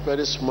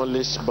 Very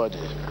smallest body.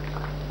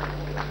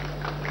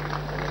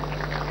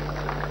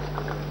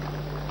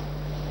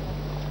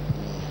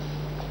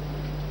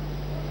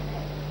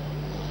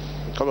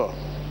 Come on.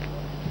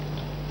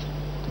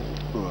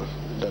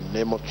 In the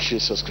name of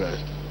Jesus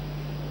Christ.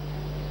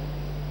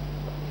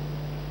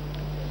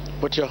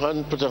 Put your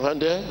hand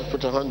there,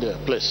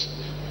 please.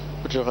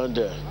 Put your hand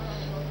there.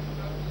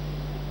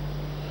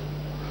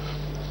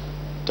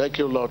 Thank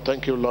you, Lord.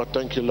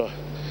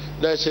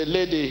 There's a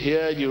lady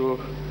here,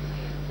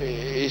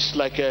 it's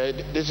like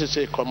this is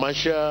a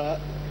commercial,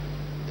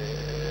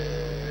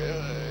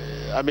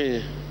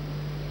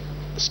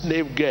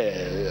 slave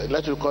girl.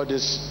 Let me call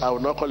this, I will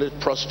not call it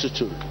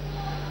prostitute,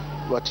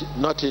 but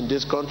not in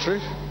this country.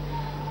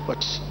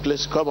 But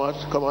please come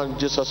on,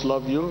 Jesus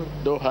love you,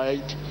 don't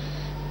hide.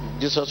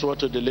 Jesus want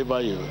to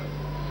deliver you.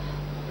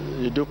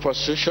 You do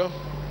prostitution,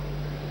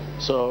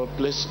 so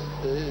please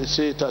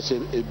see it as a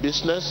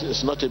business.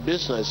 It's not a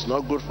business. It's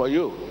not good for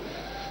you.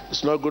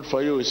 It's not good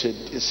for you.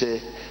 It's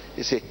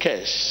a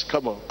curse.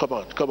 Come on.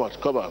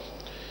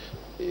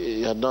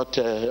 You are not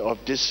of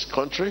this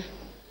country,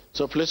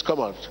 so please come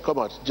on.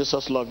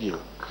 Jesus love you.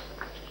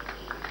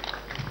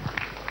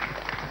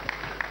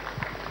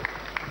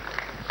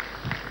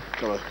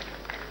 Come on.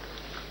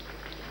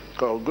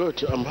 Oh,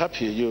 good. I'm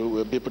happy you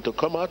will be able to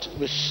come out,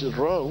 which is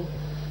wrong.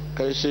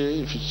 Can you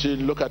see, if you see,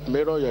 look at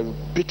mirror, you're a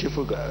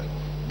beautiful girl,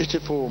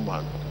 beautiful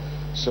woman.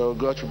 So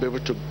God will be able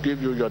to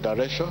give you your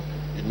direction.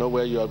 You know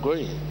where you are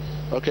going.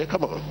 Okay,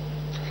 come on.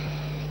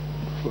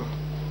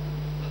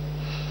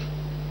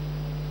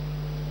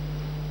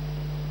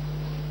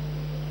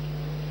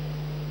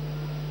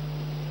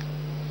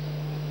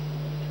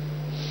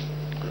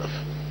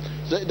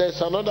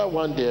 There's another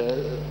one there.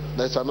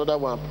 There's another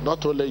one.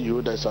 Not only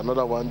you, there's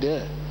another one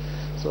there.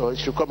 So it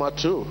should come out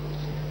too.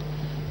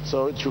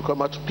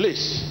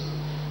 Please.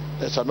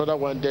 There's another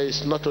one there.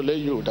 It's not only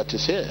you that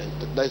is here.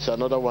 There's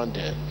another one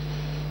there.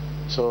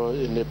 So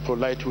in a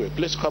polite way,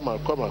 please come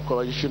out.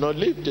 You should not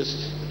leave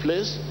this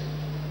place.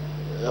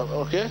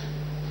 Okay?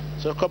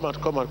 So come out.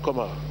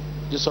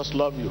 Jesus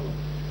love you.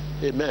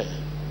 Amen.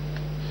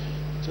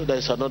 So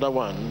there's another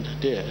one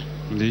there.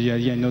 Il y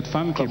a une autre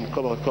femme qui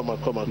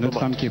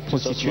est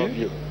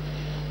prostituée.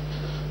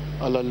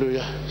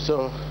 Hallelujah.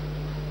 So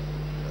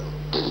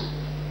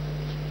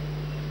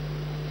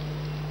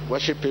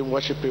worship him.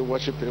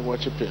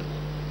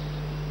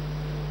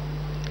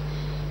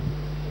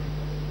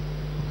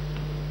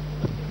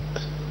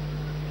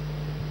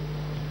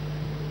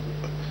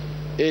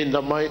 In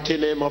the mighty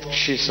name of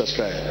Jesus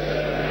Christ.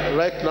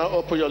 Right now,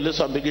 open your lips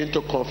and begin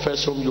to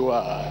confess whom you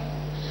are.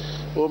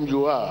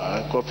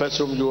 Confess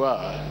whom you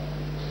are.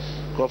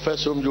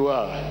 Confess whom you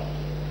are.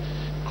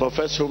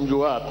 Confess whom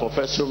you are.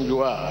 Confess whom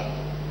you are.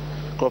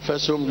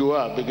 Confess whom you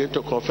are. Begin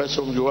to confess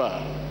whom you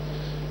are.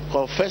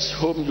 Confess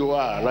whom you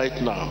are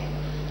right now.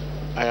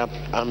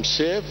 I'm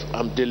saved.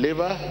 I'm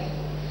delivered.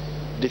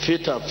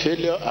 Defeat and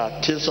failure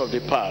are things of the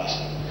past.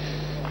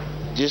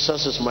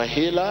 Jesus is my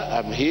healer,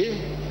 I'm healed.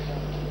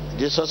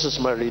 Jesus is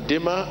my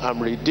redeemer, I'm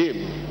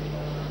redeemed.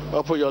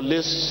 Open your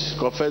lips,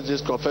 confess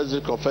this, confess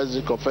it, confess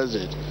it, confess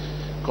it.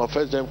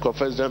 Confess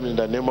them in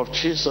the name of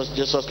Jesus.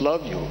 Jesus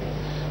loves you.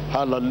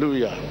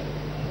 Hallelujah.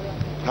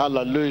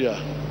 Hallelujah.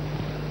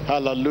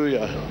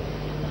 Hallelujah.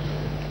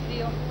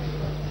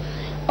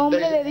 Hombre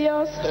de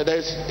Dios.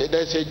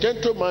 There's a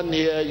gentleman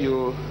here.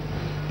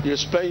 You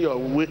spend your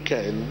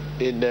weekend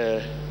in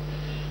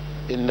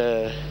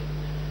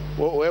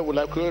where would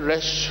I call it?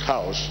 Rest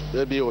house,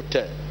 maybe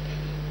hotel,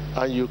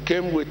 and you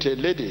came with a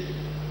lady.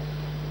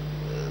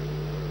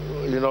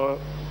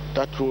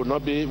 That will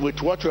not be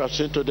with what you have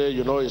seen today.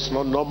 It's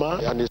not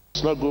normal and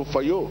it's not good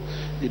for you.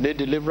 You need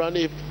deliverance.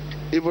 If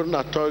even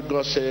at all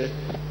God say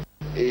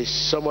is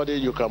somebody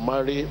you can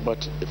marry,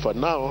 but for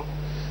now,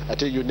 I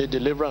think you need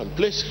deliverance.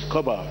 Please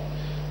come out.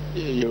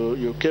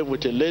 You came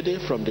with a lady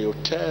from the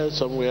hotel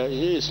somewhere.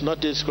 It's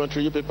not this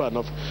country. You people are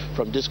not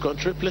from this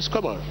country. Please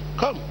come on.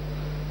 Come.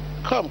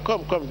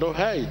 Don't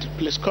hide.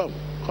 Please come.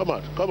 Come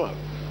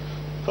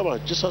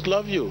on. Jesus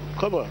love you.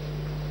 Come on.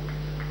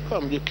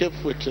 Come. You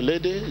came with a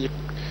lady.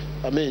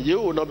 You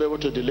will not be able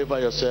to deliver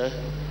yourself.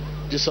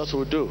 Jesus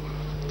will do.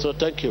 So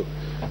thank you.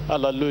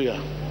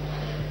 Hallelujah.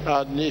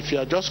 And if you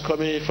are just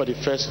coming for the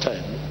first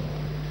time,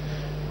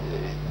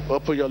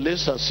 open your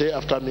lips and say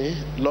after me,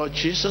 Lord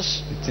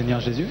Jesus,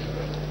 Seigneur Jésus,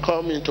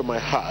 come into my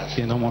heart.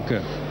 viens dans mon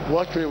cœur.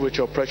 Wash me with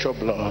your precious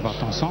blood. Par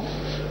ton sang,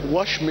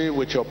 Wash me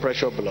with your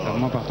precious lave-moi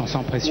blood. par ton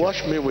sang précieux.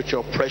 Wash me with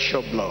your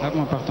precious blood.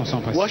 Lave-moi par ton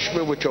sang précieux. Wash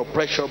me with your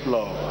precious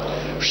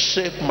blood.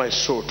 Save my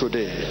soul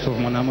today. Sauve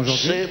mon âme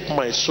aujourd'hui. Save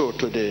my soul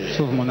today.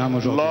 Sauve mon âme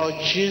aujourd'hui. Lord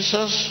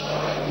Jesus,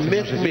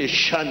 make me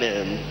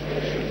shining,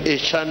 a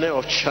channel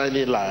of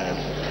shining light.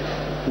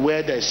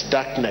 Where there is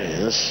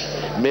darkness,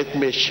 make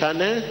me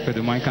shining, Fais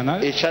de moi un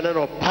canal, a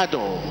channel of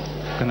pardon.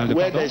 canal de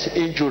Where pardon. there is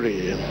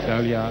injury, Là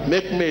où il y a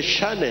make me des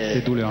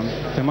shining, douleurs,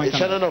 fais-moi un a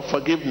canal. channel of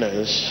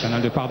forgiveness.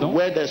 Canal de pardon.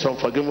 Where there is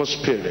unforgivable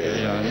spirit,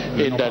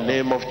 in the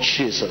name of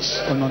Jesus.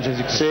 Au nom de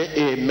Jésus-Christ. Say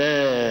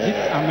amen.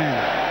 Dites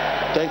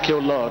Amen. Thank you,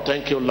 Lord.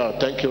 Thank you, Lord.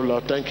 Thank you,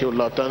 Lord. Thank you,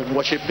 Lord.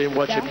 Worship Him.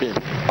 Worship Him.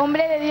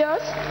 Hombre de Dios.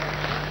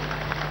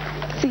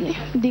 Sí,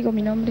 digo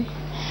mi nombre.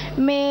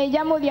 Me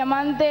llamo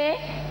Diamante.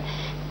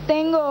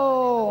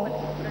 Tengo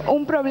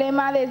un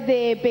problema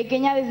desde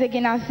pequeña, desde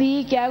que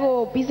nací, que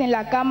hago pis en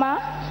la cama.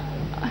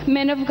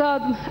 Man of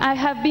God, I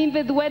have been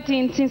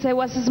bedwetting since I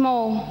was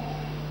small.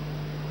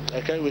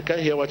 We can't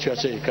hear what you are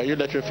saying. Can you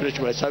let me finish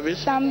my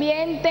service?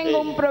 También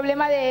tengo un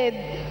problema de...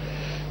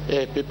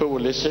 Hey, people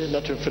will listen.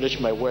 Let me finish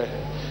my word.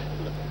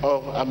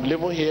 Oh, I'm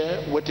living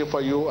here waiting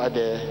for you at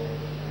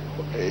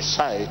the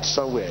site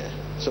somewhere.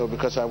 So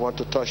because I want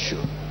to touch you.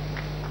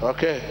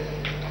 Okay?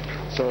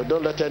 So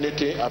don't let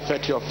anything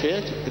affect your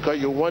faith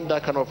because you want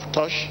that kind of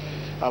touch.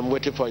 I'm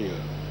waiting for you.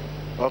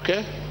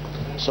 Okay?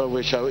 So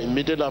we shall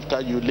immediately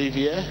after you leave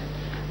here,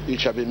 you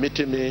shall be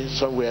meeting me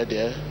somewhere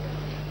there.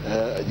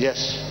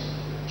 Yes.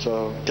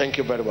 So thank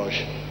you very much.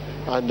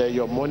 And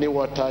your morning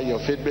water, your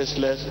faith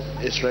bracelet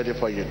is ready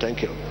for you.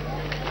 Thank you.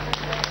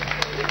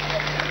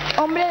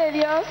 Hombre de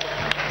Dios,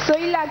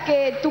 soy la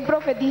que tú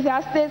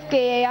profetizaste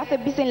que hace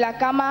pis en la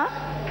cama.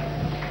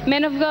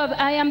 Man of God,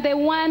 I am the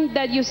one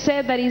that you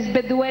said that is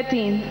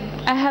bedwetting.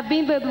 I have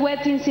been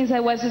bedwetting since I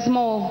was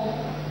small.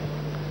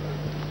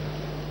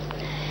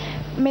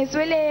 Me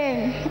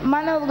suele,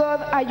 man of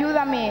God,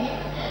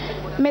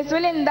 ayúdame. Me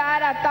suelen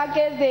dar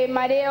ataques de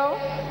mareo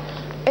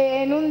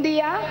en un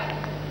día.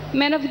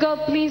 Man of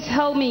God, please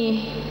help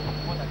me.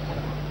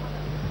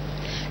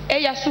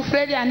 Ella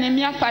sufre de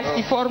anemia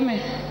falciforme.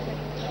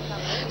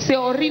 Se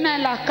orina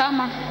en la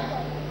cama.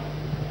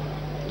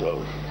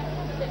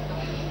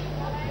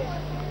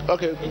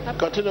 Okay,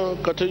 continue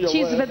your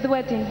She's word.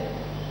 bedwetting.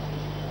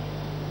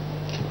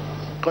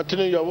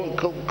 Continue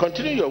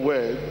your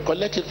word.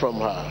 Collect it from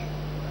her.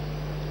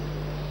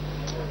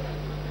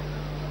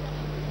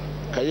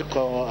 Can you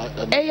call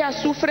Ella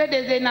sufre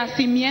desde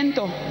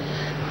nacimiento.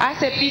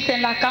 Hace pis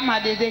en la cama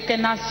desde que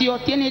nació.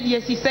 Tiene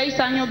 16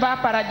 años,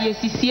 va para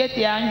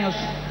 17 años.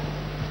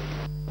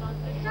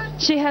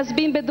 She has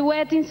been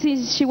bedwetting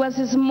since she was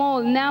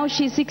small. Now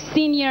she's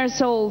 16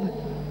 years old.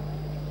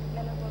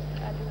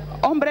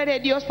 Hombre de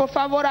Dios, por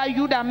favor,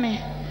 ayúdame.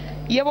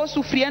 Llevo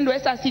sufriendo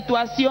esa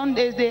situación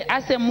desde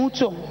hace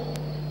mucho.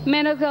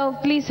 Man of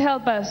God, please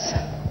help us.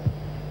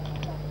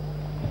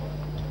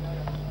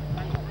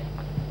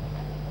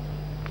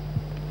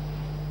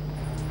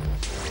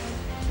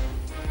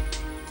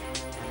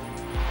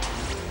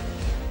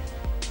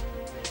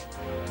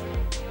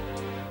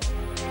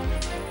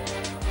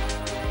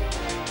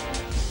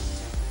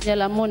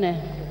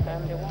 Yelamune.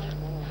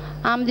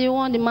 I'm the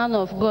one the man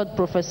of God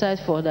prophesied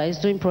for that is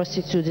doing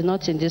prostitute,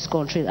 not in this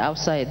country,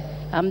 outside.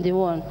 I'm the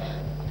one.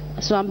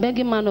 So I'm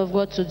begging man of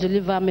God to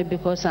deliver me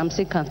because I'm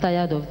sick and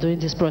tired of doing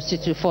this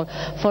prostitute for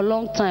a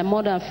long time,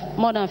 more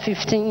than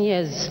 15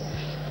 years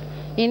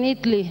in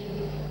Italy.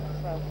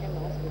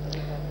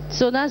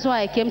 So that's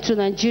why I came to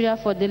Nigeria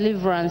for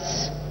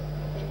deliverance.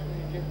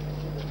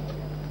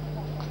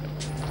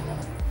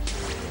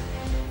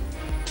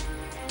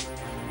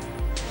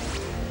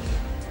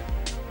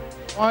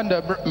 When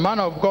the man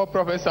of God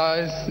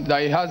prophesies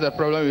that he has a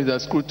problem with the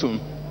scrotum,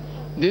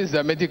 this is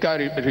the medical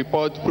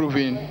report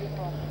proving.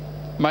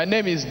 My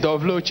name is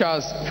Dovlo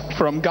Charles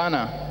from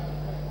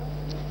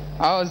Ghana.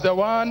 I was the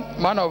one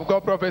man of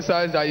God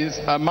prophesied that is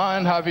a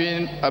man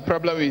having a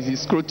problem with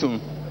his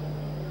scrotum.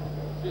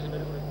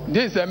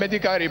 This is a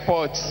medical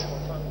report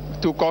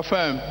to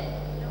confirm.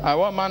 I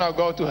want man of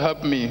God to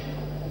help me,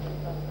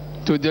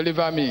 to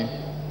deliver me.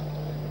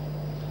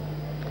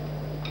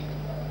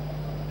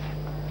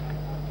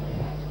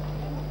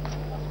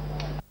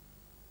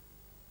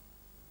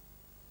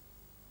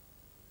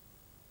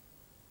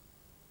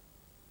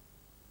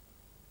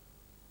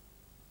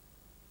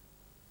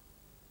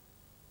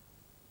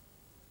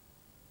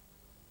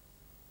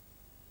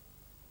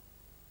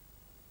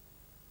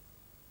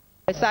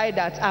 Decide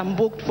that I'm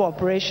booked for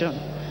operation.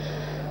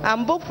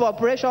 I'm booked for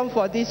operation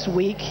for this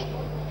week,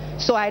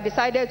 so I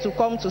decided to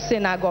come to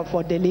synagogue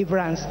for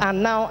deliverance,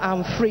 and now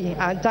I'm free,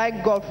 and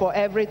thank God for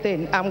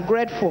everything. I'm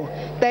grateful.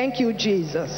 Thank you, Jesus.